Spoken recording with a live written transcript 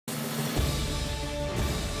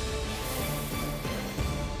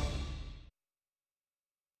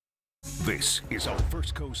This is a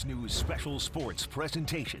First Coast News special sports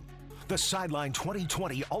presentation. The Sideline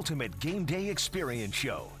 2020 Ultimate Game Day Experience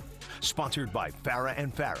Show. Sponsored by Farah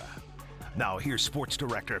and Farah. Now here's Sports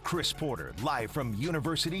Director Chris Porter, live from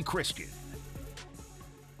University Christian.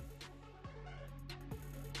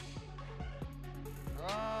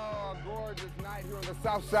 Oh, gorgeous night here on the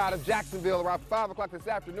south side of Jacksonville. Around 5 o'clock this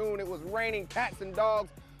afternoon, it was raining cats and dogs.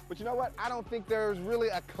 But you know what? I don't think there's really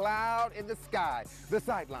a cloud in the sky. The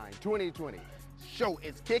Sideline 2020 show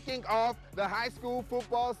is kicking off the high school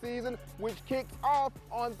football season, which kicks off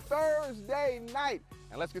on Thursday night.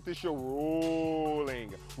 And let's get this show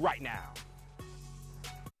rolling right now.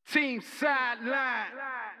 Team Sideline.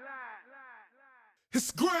 It's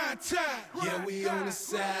grind time. Yeah, we on the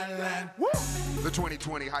sideline. Woo! The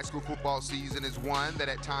 2020 high school football season is one that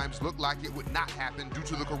at times looked like it would not happen due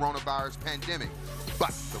to the coronavirus pandemic.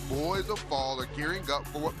 But the boys of fall are gearing up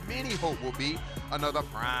for what many hope will be another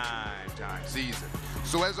prime time season.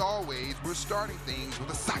 So as always, we're starting things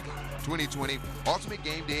with a Sideline 2020 Ultimate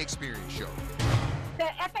Game Day Experience Show. The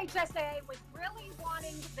FHSAA was really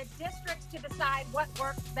wanting the districts to decide what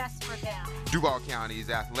works best for them. Duval County's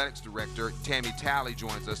athletics director, Tammy Talley,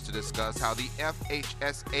 joins us to discuss how the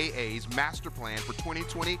FHSAA's master plan for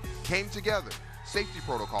 2020 came together, safety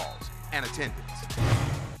protocols, and attendance.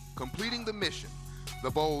 Completing the mission, the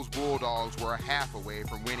Bowles Bulldogs were a half away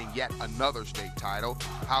from winning yet another state title.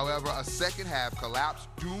 However, a second half collapse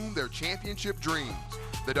doomed their championship dreams.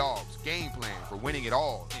 The Dogs' game plan for winning it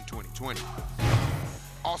all in 2020.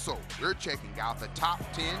 Also, we're checking out the top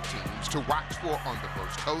 10 teams to watch for on the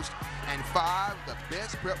First Coast and 5 of the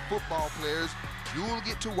best prep football players you'll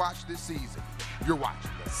get to watch this season. You're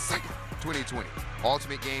watching the Sideline 2020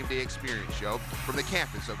 Ultimate Game Day Experience Show from the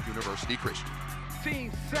campus of University Christian.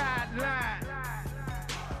 Team Sideline.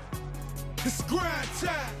 It's grind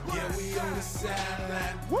time. Yeah, we on the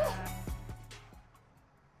sideline. Woo!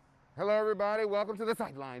 Hello, everybody. Welcome to the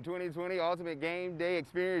Sideline 2020 Ultimate Game Day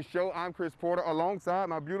Experience Show. I'm Chris Porter, alongside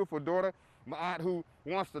my beautiful daughter, my aunt who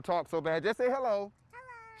wants to talk so bad. Just say hello. Hello.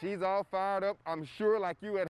 She's all fired up, I'm sure, like you at